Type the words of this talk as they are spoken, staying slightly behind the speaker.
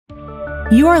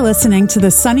You are listening to the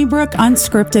Sunnybrook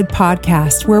Unscripted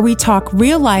Podcast, where we talk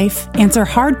real life, answer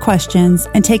hard questions,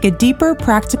 and take a deeper,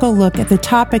 practical look at the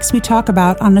topics we talk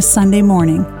about on a Sunday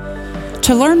morning.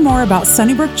 To learn more about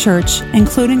Sunnybrook Church,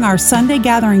 including our Sunday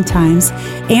gathering times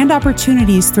and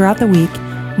opportunities throughout the week,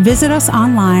 visit us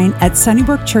online at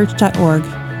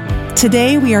sunnybrookchurch.org.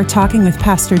 Today, we are talking with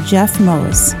Pastor Jeff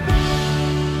Moes.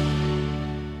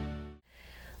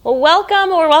 Well,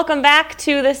 welcome back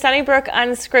to the Sunnybrook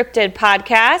Unscripted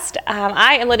Podcast.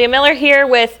 I am Lydia Miller here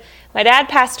with my dad,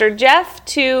 Pastor Jeff,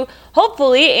 to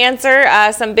hopefully answer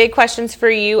some big questions for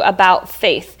you about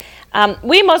faith.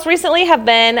 We most recently have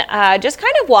been just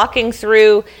kind of walking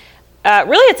through,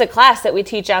 really it's a class that we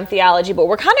teach on theology, but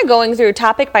we're kind of going through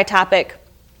topic by topic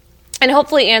and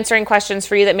hopefully answering questions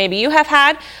for you that maybe you have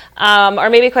had, or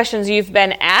maybe questions you've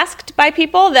been asked by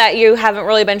people that you haven't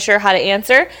really been sure how to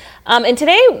answer. And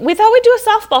today, we thought we'd do a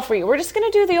softball for you. We're just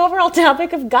going to do the overall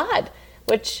topic of God,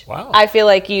 which I feel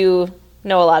like you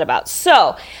know a lot about.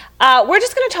 So, we're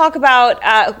just going to talk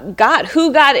about God,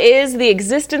 who God is, the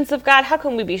existence of God, how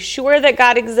can we be sure that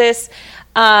God exists,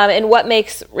 and what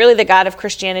makes really the God of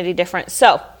Christianity different.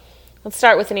 So, let's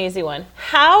start with an easy one.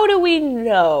 How do we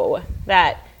know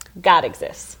that God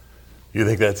exists? You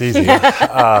think that's easy?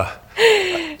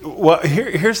 Well,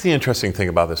 here's the interesting thing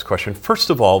about this question. First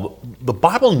of all, the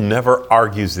Bible never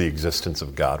argues the existence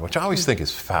of God, which I always think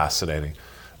is fascinating.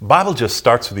 The Bible just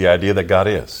starts with the idea that God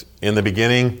is. In the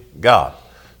beginning, God.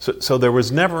 So there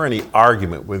was never any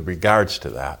argument with regards to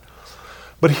that.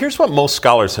 But here's what most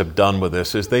scholars have done with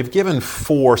this, is they've given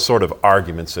four sort of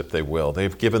arguments, if they will.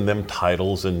 They've given them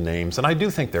titles and names, and I do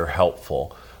think they're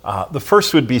helpful. The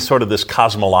first would be sort of this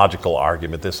cosmological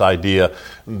argument, this idea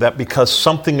that because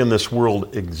something in this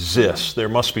world exists, there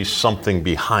must be something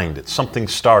behind it. Something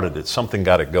started it, something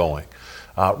got it going.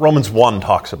 Romans 1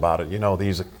 talks about it,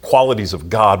 these qualities of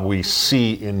God we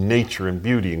see in nature and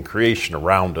beauty and creation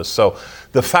around us. So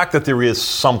the fact that there is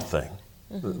something,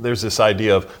 there's this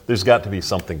idea of there's got to be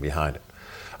something behind it.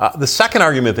 The second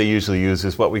argument they usually use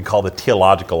is what we call the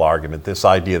teleological argument, this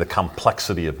idea of the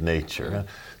complexity of nature.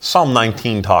 Psalm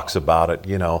 19 talks about it,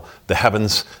 the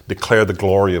heavens declare the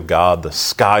glory of God, the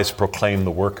skies proclaim the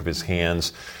work of his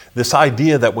hands. This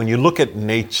idea that when you look at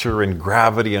nature and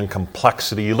gravity and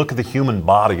complexity, you look at the human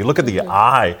body, you look at the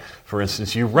eye, for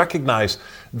instance, you recognize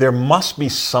there must be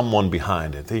someone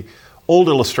behind it. The old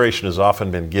illustration has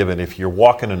often been given: if you're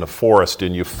walking in a forest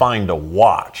and you find a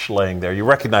watch laying there, you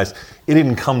recognize it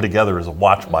didn't come together as a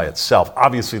watch by itself.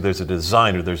 Obviously, there's a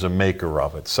designer, there's a maker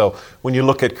of it. So when you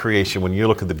look at creation, when you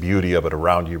look at the beauty of it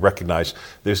around you, recognize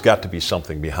there's got to be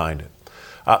something behind it.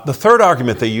 The third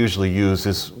argument they usually use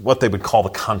is what they would call the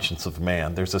conscience of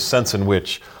man. There's a sense in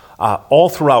which all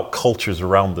throughout cultures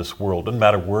around this world, no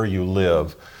matter where you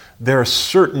live, there are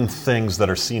certain things that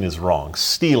are seen as wrong.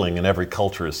 Stealing in every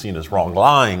culture is seen as wrong.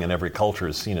 Lying in every culture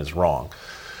is seen as wrong.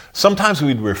 Sometimes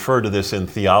we'd refer to this in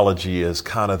theology as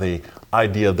kind of the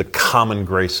idea of the common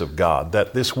grace of God,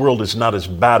 that this world is not as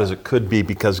bad as it could be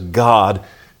because God,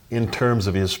 in terms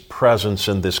of his presence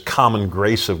and this common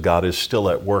grace of God, is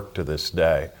still at work to this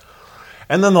day.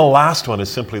 And then the last one is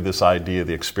simply this idea of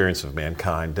the experience of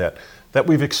mankind, that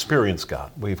we've experienced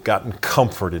God. We've gotten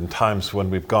comfort in times when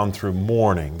we've gone through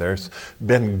mourning. There's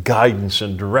been guidance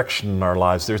and direction in our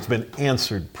lives. There's been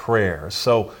answered prayer.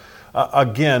 So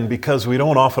again, because we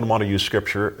don't often want to use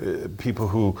Scripture, people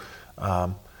who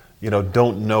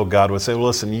don't know God would say, well,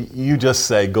 listen, you just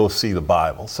say, go see the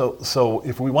Bible. So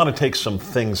if we want to take some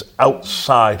things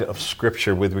outside of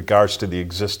Scripture with regards to the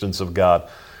existence of God,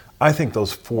 I think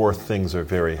those four things are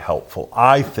very helpful.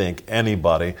 I think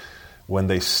anybody, when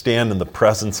they stand in the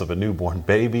presence of a newborn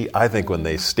baby, I think when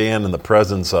they stand in the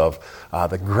presence of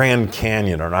the Grand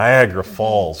Canyon or Niagara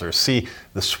Falls or see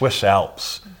the Swiss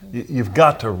Alps, you've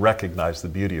got to recognize the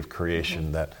beauty of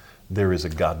creation, that there is a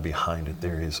God behind it.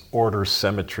 There is order,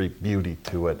 symmetry, beauty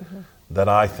to it that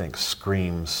I think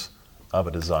screams of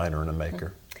a designer and a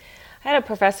maker. I had a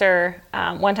professor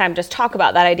one time just talk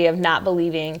about that idea of not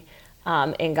believing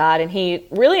in God, and he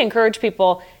really encouraged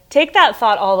people, take that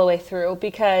thought all the way through,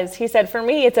 because he said, for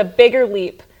me, it's a bigger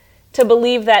leap to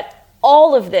believe that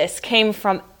all of this came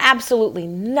from absolutely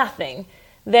nothing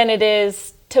than it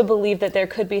is to believe that there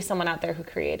could be someone out there who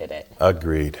created it.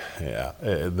 Agreed, yeah.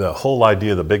 The whole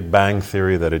idea, the Big Bang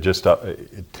Theory, that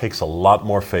it takes a lot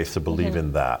more faith to believe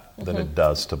in that than it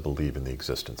does to believe in the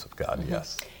existence of God,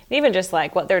 yes. And even just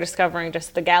like what they're discovering,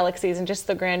 just the galaxies and just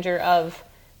the grandeur of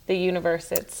the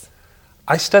universe,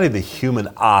 I studied the human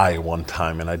eye one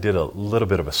time, and I did a little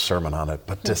bit of a sermon on it,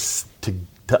 but just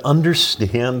to to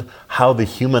understand how the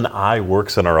human eye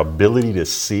works and our ability to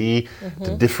see,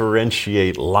 to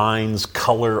differentiate lines,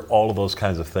 color, all of those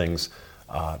kinds of things,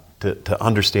 to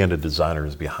understand a designer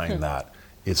is behind that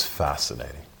is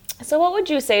fascinating. So what would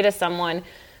you say to someone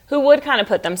who would kind of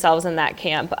put themselves in that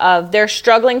camp of they're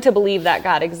struggling to believe that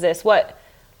God exists?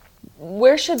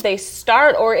 Where should they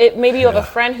start? Or maybe you have a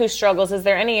friend who struggles. Is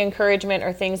there any encouragement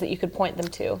or things that you could point them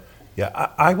to? Yeah,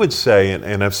 I would say,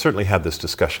 and I've certainly had this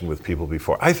discussion with people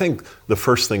before, I think the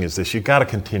first thing is this: you've got to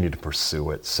continue to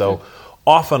pursue it. So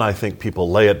often I think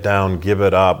people lay it down, give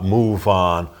it up, move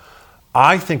on.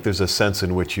 I think there's a sense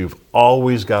in which you've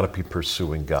always got to be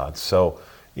pursuing God. So,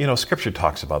 Scripture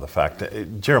talks about the fact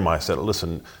that Jeremiah said,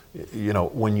 listen,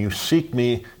 when you seek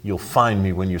me, you'll find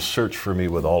me when you search for me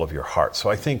with all of your heart. So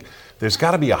I think there's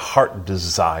got to be a heart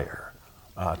desire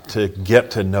to get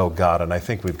to know God, and I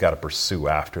think we've got to pursue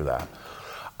after that.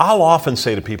 I'll often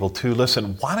say to people too,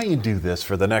 listen, why don't you do this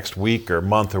for the next week or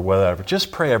month or whatever?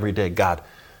 Just pray every day, God,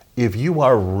 if you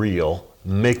are real,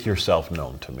 make yourself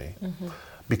known to me.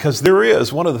 Because there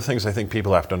is, one of the things I think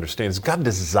people have to understand is God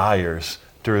desires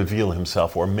to reveal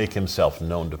himself or make himself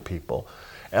known to people.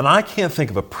 And I can't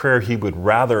think of a prayer he would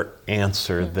rather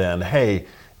answer than, hey,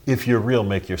 if you're real,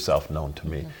 make yourself known to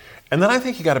me. And then I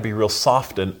think you got to be real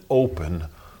soft and open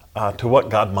to what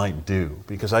God might do,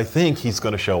 because I think he's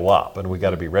going to show up and we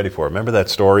got to be ready for it. Remember that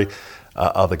story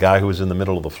of the guy who was in the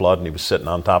middle of the flood and he was sitting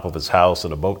on top of his house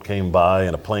and a boat came by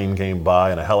and a plane came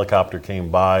by and a helicopter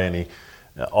came by and he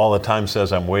all the time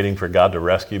says, I'm waiting for God to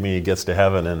rescue me. He gets to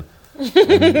heaven and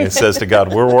he says to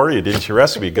God, where were you? Didn't you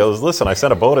rescue me? He goes, listen, I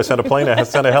sent a boat, I sent a plane, I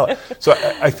sent a helicopter. So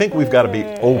I think we've got to be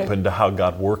open to how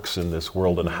God works in this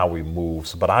world and how he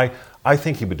moves. But I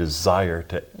think he would desire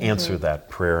to answer that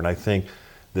prayer. And I think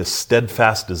this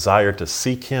steadfast desire to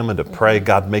seek him and to pray,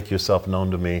 God, make yourself known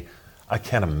to me. I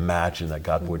can't imagine that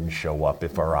God wouldn't show up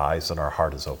if our eyes and our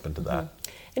heart is open to that.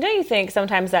 And don't you think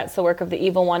sometimes that's the work of the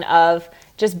evil one of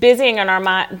just busying our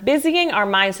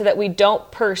mind so that we don't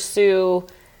pursue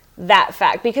that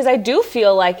fact? Because I do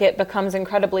feel like it becomes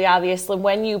incredibly obvious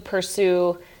when you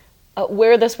pursue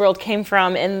where this world came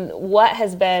from and what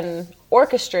has been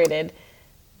orchestrated,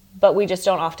 but we just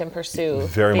don't often pursue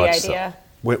Very the much idea. So.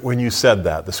 When you said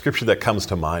that, the scripture that comes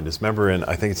to mind is, remember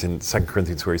I think it's in 2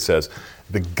 Corinthians where he says,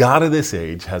 the God of this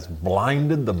age has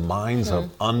blinded the minds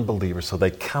of unbelievers so they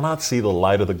cannot see the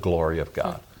light of the glory of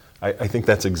God. I think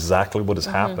that's exactly what has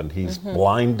happened. He's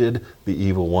blinded the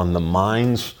evil one, the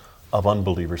minds of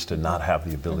unbelievers to not have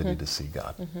the ability to see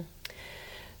God.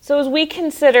 So as we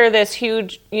consider this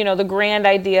huge, the grand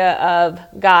idea of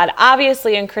God,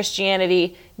 obviously in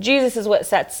Christianity, Jesus is what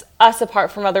sets us apart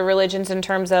from other religions in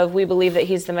terms of we believe that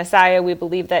he's the Messiah, we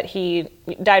believe that he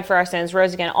died for our sins,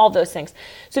 rose again, all those things.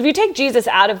 So if you take Jesus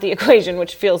out of the equation,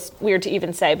 which feels weird to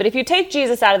even say, but if you take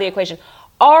Jesus out of the equation,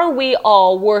 are we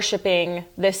all worshiping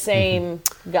the same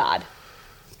God?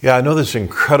 Yeah, I know this is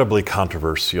incredibly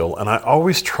controversial, and I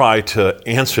always try to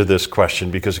answer this question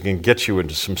because it can get you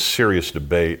into some serious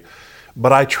debate.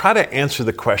 But I try to answer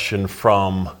the question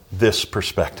from this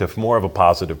perspective, more of a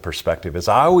positive perspective. As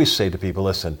I always say to people,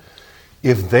 listen,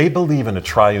 if they believe in a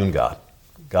triune God,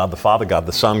 God the Father, God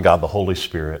the Son, God the Holy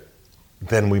Spirit,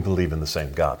 then we believe in the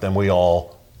same God. Then we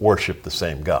all worship the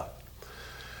same God.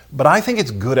 But I think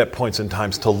it's good at points in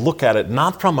times to look at it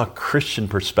not from a Christian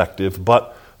perspective,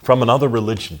 but from another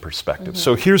religion perspective.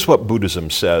 So here's what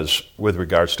Buddhism says with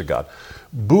regards to God.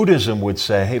 Buddhism would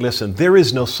say, hey, listen, there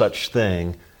is no such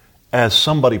thing as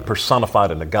somebody personified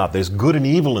in a God. There's good and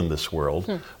evil in this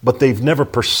world, but they've never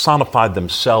personified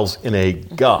themselves in a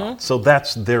God. So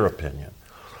that's their opinion.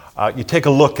 You take a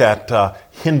look at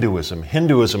Hinduism.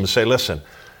 Hinduism say, listen,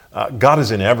 God is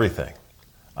in everything.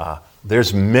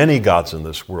 There's many gods in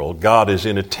this world. God is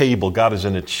in a table. God is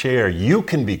in a chair. You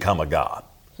can become a God.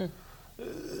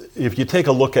 If you take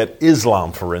a look at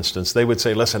Islam, for instance, they would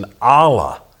say, listen,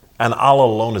 Allah, and Allah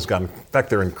alone is God. In fact,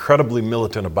 they're incredibly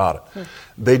militant about it.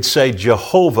 They'd say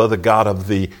Jehovah, the God of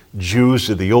the Jews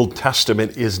of the Old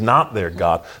Testament, is not their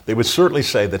God. They would certainly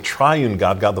say the triune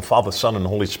God, God the Father, Son, and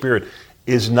Holy Spirit,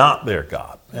 is not their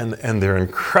God. And they're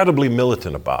incredibly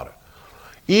militant about it.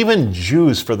 Even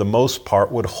Jews, for the most part,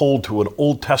 would hold to an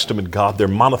Old Testament God. They're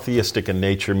monotheistic in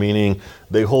nature, meaning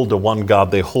they hold to one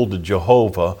God, they hold to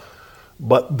Jehovah.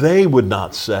 But they would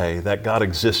not say that God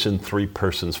exists in three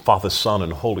persons, Father, Son,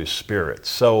 and Holy Spirit.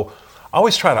 So I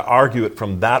always try to argue it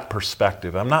from that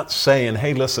perspective. I'm not saying,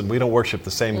 hey, listen, we don't worship the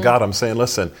same God. I'm saying,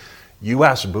 listen, you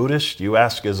ask Buddhists, you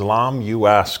ask Islam, you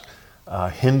ask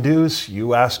Hindus,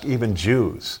 you ask even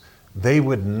Jews. They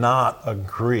would not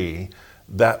agree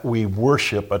that we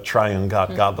worship a triune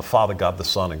God, God the Father, God the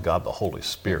Son, and God the Holy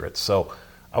Spirit. So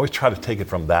I always try to take it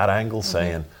from that angle,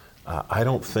 saying, I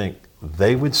don't think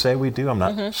they would say we do. I'm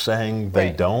not saying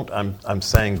they don't. I'm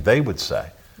saying they would say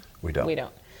we don't. We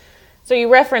don't. So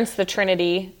you referenced the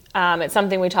Trinity. It's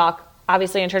something we talk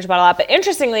obviously in church about a lot, but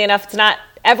interestingly enough, it's not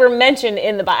ever mentioned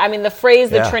in the Bible. I mean, the phrase,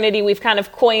 the Trinity, we've kind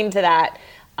of coined to that.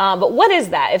 But what is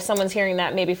that, if someone's hearing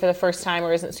that maybe for the first time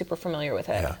or isn't super familiar with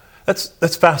it? Yeah,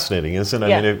 that's fascinating, isn't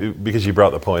it? I mean, because you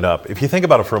brought the point up. If you think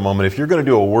about it for a moment, if you're going to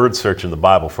do a word search in the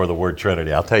Bible for the word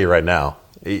Trinity, I'll tell you right now,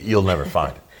 you'll never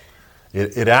find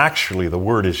it. It actually, the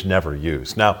word is never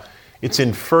used. Now, it's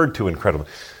inferred to incredibly.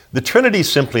 The Trinity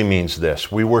simply means this.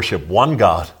 We worship one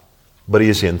God, but he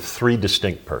is in three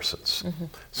distinct persons.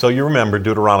 So you remember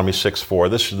Deuteronomy 6:4.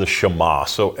 This is the Shema.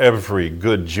 So every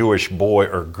good Jewish boy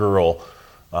or girl,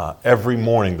 every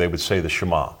morning they would say the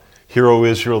Shema. Hear, O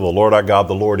Israel, the Lord our God,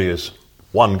 the Lord is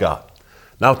one God.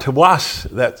 Now to us,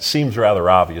 that seems rather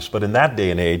obvious, but in that day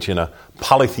and age, in a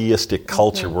polytheistic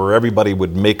culture where everybody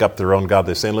would make up their own God,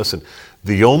 they're saying, listen,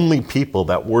 the only people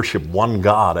that worship one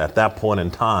God at that point in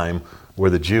time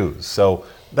were the Jews. So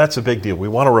that's a big deal. We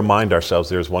want to remind ourselves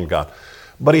there's one God.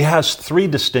 But he has three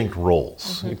distinct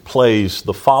roles. He plays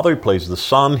the Father, he plays the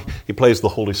Son, he plays the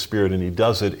Holy Spirit, and he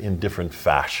does it in different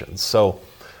fashions. So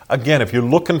again, if you're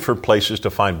looking for places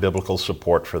to find biblical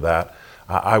support for that,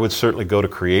 I would certainly go to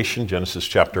creation, Genesis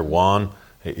chapter 1.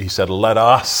 He said, let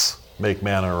us make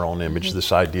man in our own image,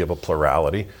 this idea of a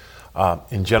plurality.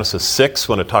 In Genesis 6,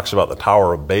 when it talks about the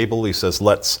Tower of Babel, he says,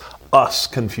 let's us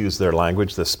confuse their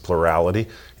language, this plurality.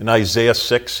 In Isaiah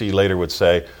 6, he later would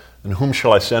say, and whom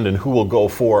shall I send and who will go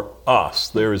for us?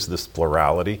 There is this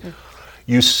plurality.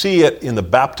 You see it in the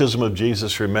baptism of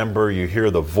Jesus. Remember, you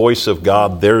hear the voice of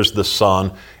God, there's the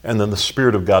Son, and then the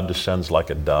Spirit of God descends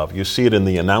like a dove. You see it in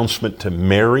the announcement to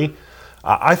Mary.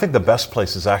 I think the best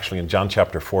place is actually in John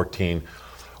chapter 14,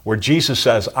 where Jesus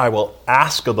says, I will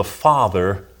ask of the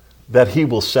Father that he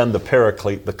will send the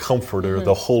Paraclete, the Comforter,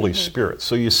 the Holy Spirit.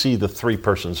 So you see the three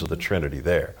persons of the Trinity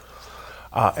there.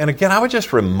 And again, I would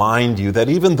just remind you that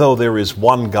even though there is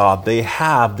one God, they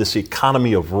have this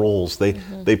economy of roles.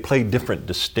 They play different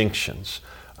distinctions.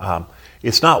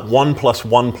 It's not 1 +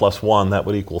 1 + 1, that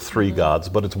would equal three gods,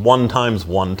 but it's 1 ×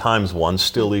 1 × 1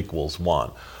 still equals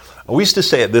 1. We used to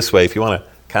say it this way, if you want a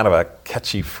kind of a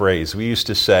catchy phrase. We used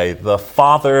to say, the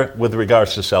Father, with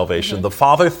regards to salvation, the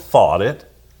Father thought it,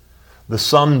 the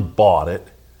Son bought it,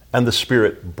 and the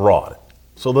Spirit brought it.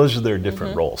 So those are their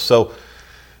different roles. So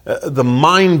the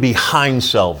mind behind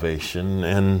salvation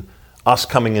and us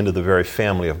coming into the very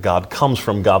family of God comes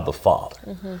from God the Father.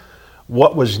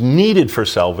 What was needed for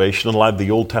salvation in light of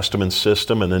the Old Testament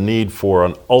system and the need for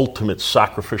an ultimate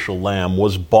sacrificial lamb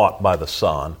was bought by the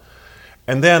Son.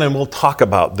 And then, and we'll talk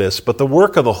about this, but the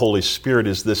work of the Holy Spirit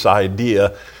is this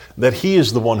idea that he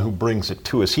is the one who brings it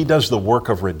to us. He does the work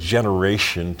of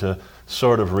regeneration to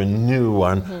sort of renew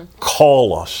and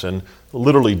call us and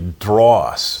literally draw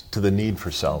us to the need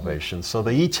for salvation. So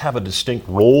they each have a distinct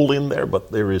role in there,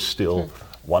 but there is still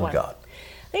one God.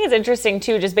 I think it's interesting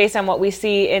too, just based on what we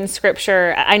see in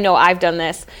Scripture. I know I've done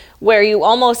this, where you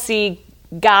almost see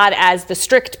God as the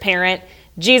strict parent,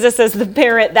 Jesus as the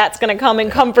parent that's going to come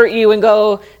and comfort you and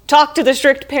go talk to the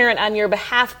strict parent on your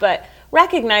behalf, but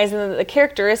recognizing that the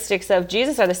characteristics of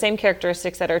Jesus are the same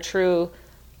characteristics that are true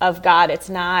of God. It's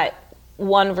not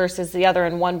one versus the other,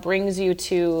 and one brings you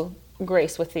to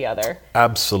grace with the other.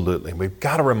 Absolutely. We've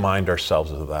got to remind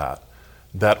ourselves of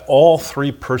that all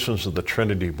three persons of the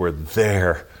Trinity were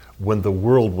there when the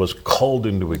world was called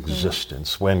into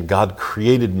existence, when God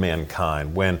created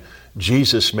mankind, when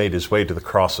Jesus made his way to the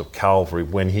cross of Calvary,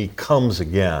 when he comes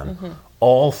again.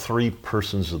 All three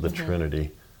persons of the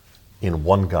Trinity in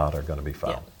one God are going to be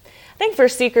found. I think for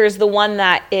seekers, the one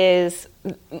that is,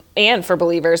 and for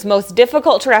believers, most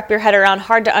difficult to wrap your head around,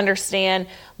 hard to understand,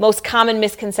 most common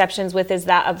misconceptions with is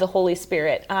that of the Holy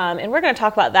Spirit. And we're going to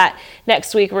talk about that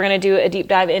next week. We're going to do a deep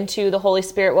dive into the Holy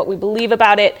Spirit, what we believe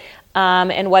about it,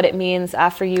 and what it means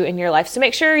for you in your life. So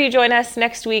make sure you join us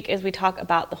next week as we talk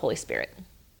about the Holy Spirit.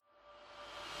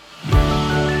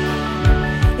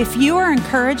 If you are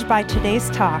encouraged by today's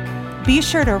talk, be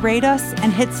sure to rate us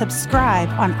and hit subscribe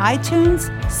on iTunes,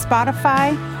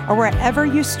 Spotify, or wherever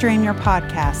you stream your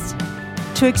podcasts.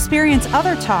 To experience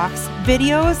other talks,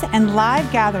 videos, and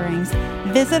live gatherings,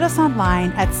 visit us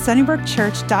online at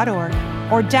sunnybrookchurch.org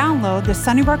or download the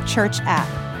Sunnybrook Church app.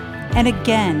 And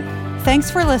again,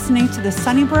 thanks for listening to the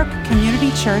Sunnybrook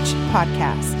Community Church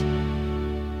podcast.